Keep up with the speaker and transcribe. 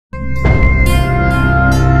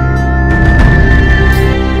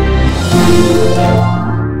In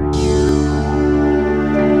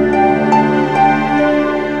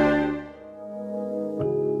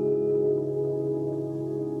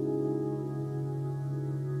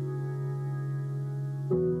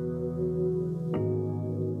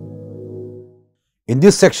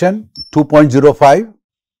this section 2.05,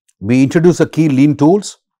 we introduce the key lean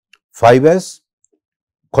tools, 5S,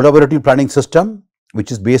 collaborative planning system,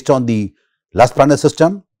 which is based on the last planner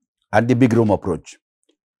system and the big room approach.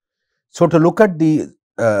 So, to look at the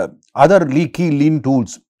other key lean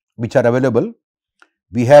tools which are available,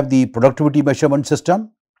 we have the productivity measurement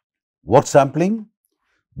system, work sampling,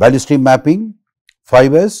 value stream mapping,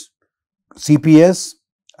 5S, CPS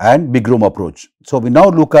and big room approach. So, we now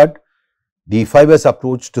look at the 5S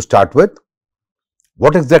approach to start with.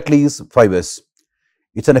 What exactly is 5S?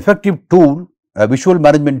 It's an effective tool, a visual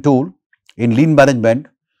management tool in lean management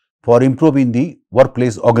for improving the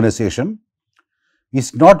workplace organization.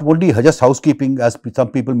 It's not only just housekeeping as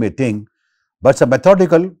some people may think, but it's a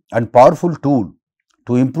methodical and powerful tool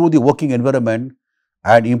to improve the working environment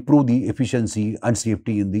and improve the efficiency and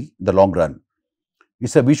safety in the long run.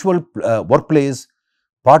 It's a visual workplace,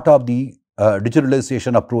 part of the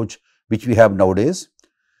digitalization approach which we have nowadays.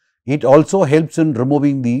 It also helps in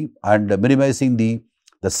removing and minimizing the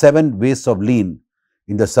 7 ways of lean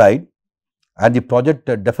in the site, and the project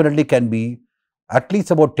definitely can be at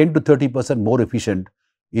least about 10 to 30% more efficient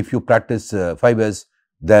if you practice 5S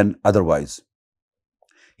than otherwise.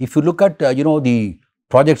 If you look at the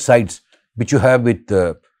project sites which you have with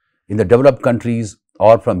in the developed countries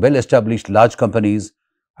or from well established large companies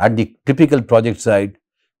and the typical project site,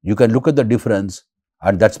 you can look at the difference,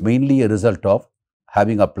 and that's mainly a result of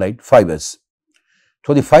having applied 5S.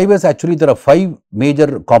 So, the 5S actually there are 5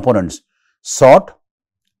 major components: sort,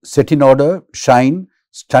 set in order, shine,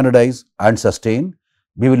 standardize and sustain.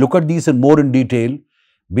 We will look at these in more in detail.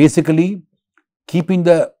 Basically, keeping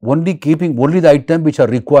only the items which are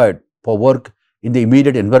required for work in the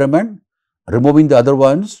immediate environment, removing the other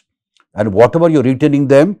ones, and whatever you are retaining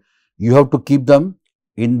them, you have to keep them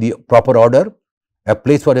in the proper order, a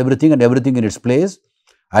place for everything and everything in its place,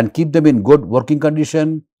 and keep them in good working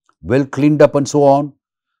condition, well cleaned up and so on,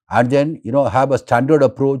 and then have a standard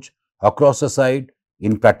approach across the site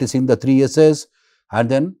in practicing the 3 S's, and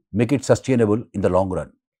then make it sustainable in the long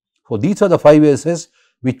run. So, these are the 5 S's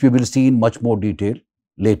which we will see in much more detail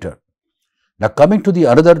later. Now, coming to the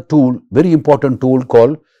another tool, very important tool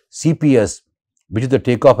called CPS, which is the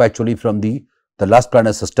takeoff actually from the last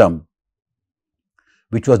planner system,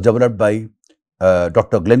 which was developed by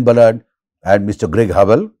Dr. Glenn Ballard and Mr. Greg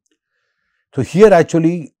Howell. So, here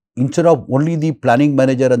actually instead of only the planning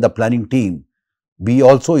manager and the planning team, we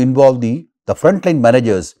also involve the frontline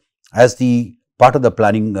managers as the part of the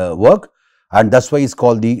planning work, and that's why it's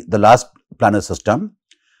called the last planner system.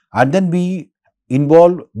 And then we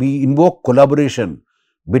invoke collaboration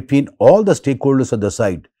between all the stakeholders at the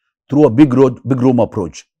site through a big room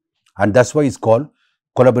approach, and that's why it's called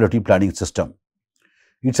collaborative planning system.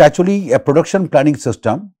 It's actually a production planning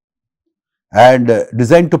system and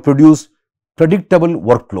designed to produce predictable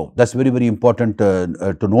workflow. That's very, very important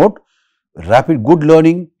to note. Rapid good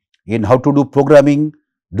learning in how to do programming,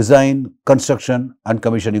 design, construction and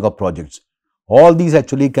commissioning of projects. All these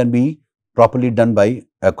actually can be properly done by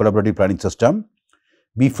a collaborative planning system.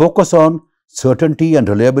 We focus on certainty and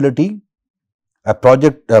reliability, a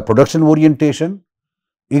production orientation,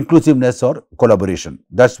 inclusiveness or collaboration.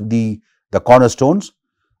 That's the cornerstones,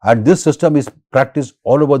 and this system is practiced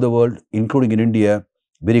all over the world, including in India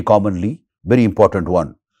very commonly, very important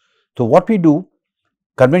one. So, what we do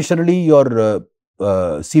conventionally, your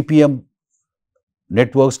CPM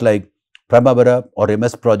networks like Primavera or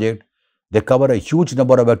MS project, they cover a huge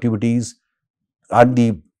number of activities, and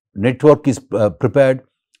the network is prepared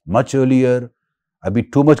much earlier, a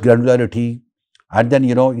bit too much granularity, and then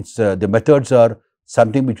it's the methods are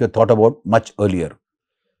something which were thought about much earlier.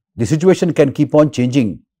 The situation can keep on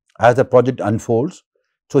changing as the project unfolds.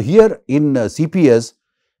 So, here in CPS,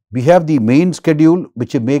 we have the main schedule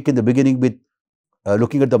which we make in the beginning with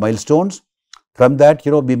looking at the milestones. From that,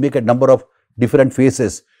 we make a number of different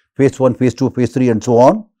phases, phase 1, phase 2, phase 3 and so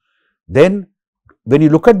on. Then, when you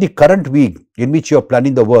look at the current week in which you are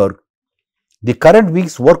planning the work, the current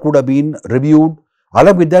week's work would have been reviewed.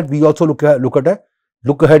 Along with that, we also look at a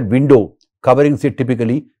look ahead window covering say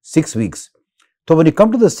typically 6 weeks. So, when you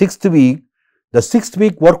come to the 6th week, the 6th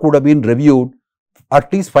week work would have been reviewed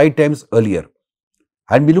at least 5 times earlier,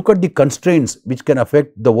 and we look at the constraints which can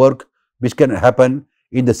affect the work which can happen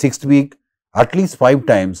in the 6th week at least 5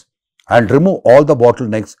 times and remove all the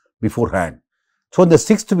bottlenecks beforehand. So, in the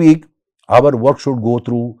 6th week, our work should go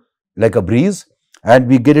through like a breeze, and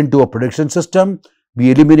we get into a production system,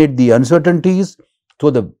 we eliminate the uncertainties. So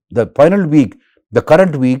the final week, the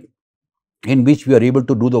current week in which we are able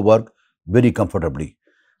to do the work very comfortably.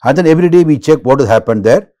 And then every day we check what has happened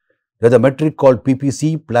there. There's a metric called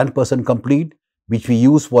PPC, Plan Person Complete, which we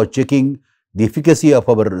use for checking the efficacy of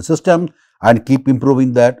our system and keep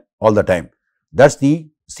improving that all the time. That's the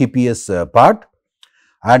CPS part.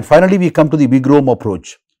 And finally, we come to the big room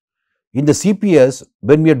approach. In the CPS,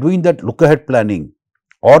 when we are doing that look ahead planning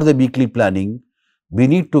or the weekly planning, we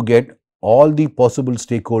need to get all the possible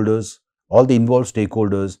stakeholders, all the involved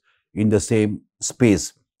stakeholders in the same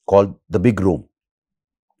space called the big room.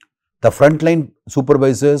 The frontline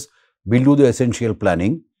supervisors will do the essential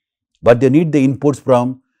planning, but they need the inputs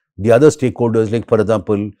from the other stakeholders, like for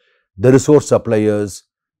example, the resource suppliers,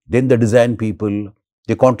 then the design people,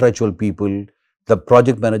 the contractual people, the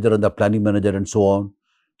project manager and the planning manager and so on.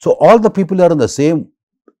 So, all the people are in the same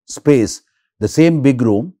space, the same big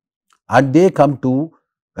room, and they come to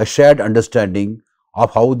a shared understanding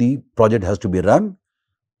of how the project has to be run.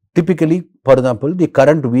 Typically, for example, the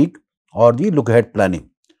current week or the look ahead planning.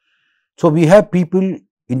 So, we have people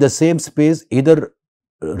in the same space, either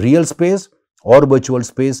real space or virtual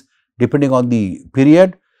space, depending on the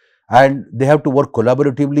period, and they have to work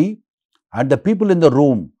collaboratively, and the people in the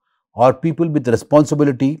room are people with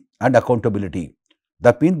responsibility and accountability.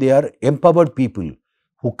 That means they are empowered people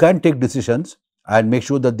who can take decisions and make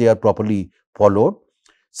sure that they are properly followed.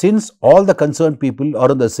 Since all the concerned people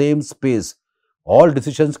are in the same space, all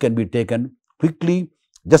decisions can be taken quickly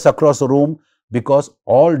just across the room, because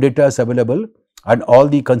all data is available and all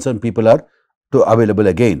the concerned people are available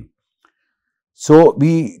again. So,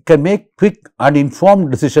 we can make quick and informed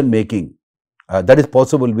decision making that is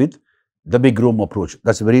possible with the big room approach.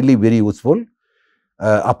 That's really very useful.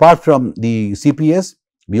 Apart from the CPS,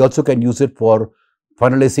 we also can use it for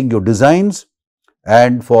finalizing your designs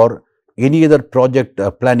and for any other project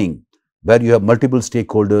planning where you have multiple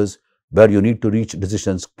stakeholders, where you need to reach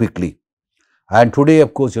decisions quickly. And today,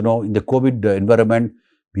 of course, in the COVID environment,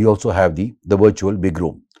 we also have the virtual big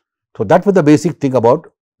room. So, that was the basic thing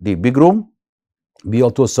about the big room. We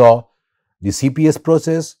also saw the CPS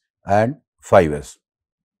process and 5S.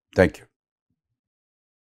 Thank you.